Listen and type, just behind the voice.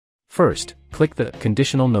First, click the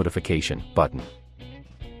Conditional Notification button.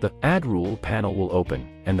 The Add Rule panel will open,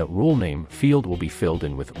 and the rule name field will be filled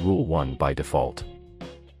in with Rule 1 by default.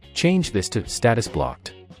 Change this to Status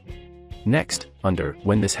Blocked. Next, under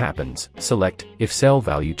When this happens, select If cell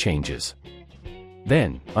value changes.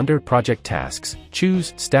 Then, under Project Tasks,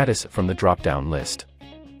 choose Status from the drop-down list.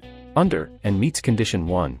 Under And meets Condition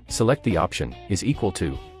 1, select the option Is equal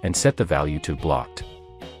to, and set the value to Blocked.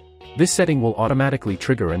 This setting will automatically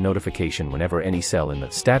trigger a notification whenever any cell in the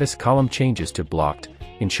Status column changes to Blocked,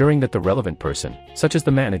 ensuring that the relevant person, such as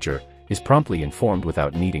the manager, is promptly informed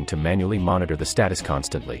without needing to manually monitor the status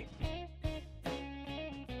constantly.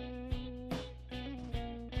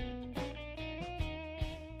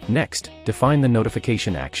 Next, define the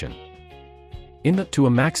notification action. In the To a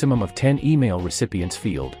maximum of 10 email recipients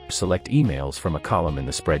field, select emails from a column in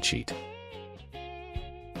the spreadsheet.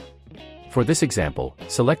 For this example,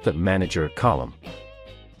 select the Manager column.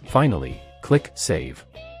 Finally, click Save.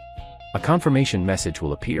 A confirmation message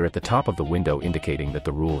will appear at the top of the window indicating that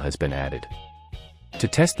the rule has been added. To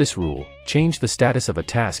test this rule, change the status of a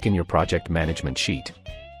task in your project management sheet.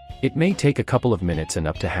 It may take a couple of minutes and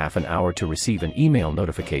up to half an hour to receive an email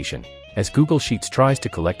notification, as Google Sheets tries to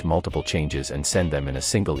collect multiple changes and send them in a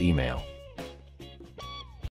single email.